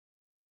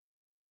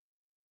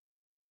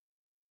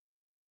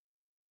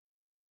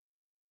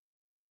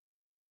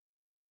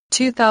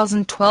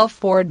2012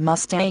 Ford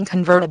Mustang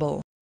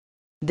convertible.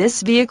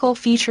 This vehicle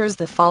features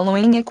the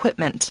following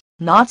equipment,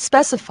 not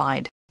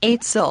specified: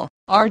 8-sill,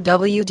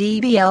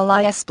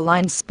 RWDBLIS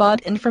blind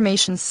spot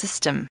information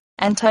system,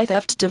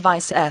 anti-theft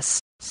device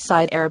S,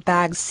 side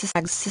airbags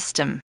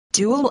system,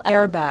 dual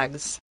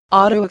airbags,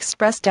 auto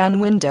express down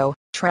window,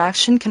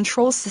 traction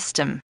control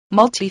system,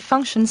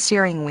 multi-function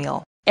steering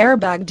wheel,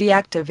 airbag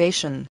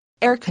deactivation,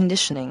 air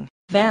conditioning,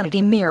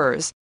 vanity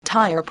mirrors,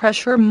 tire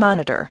pressure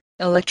monitor,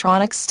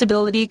 electronic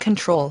stability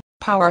control,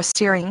 power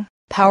steering,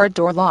 power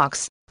door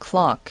locks,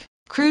 clock,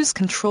 cruise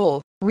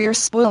control, rear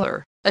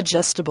spoiler,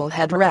 adjustable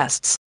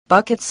headrests,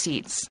 bucket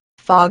seats,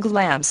 fog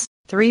lamps,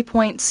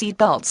 3-point seat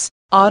belts,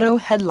 auto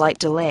headlight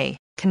delay,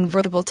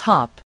 convertible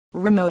top,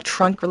 remote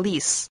trunk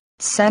release,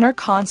 center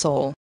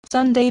console,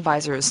 Sunday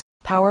visors,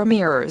 power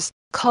mirrors,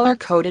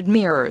 color-coded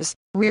mirrors,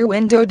 rear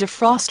window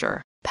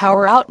defroster,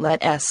 power outlet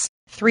S,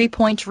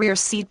 3-point rear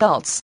seat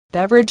belts,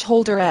 beverage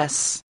holder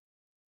S.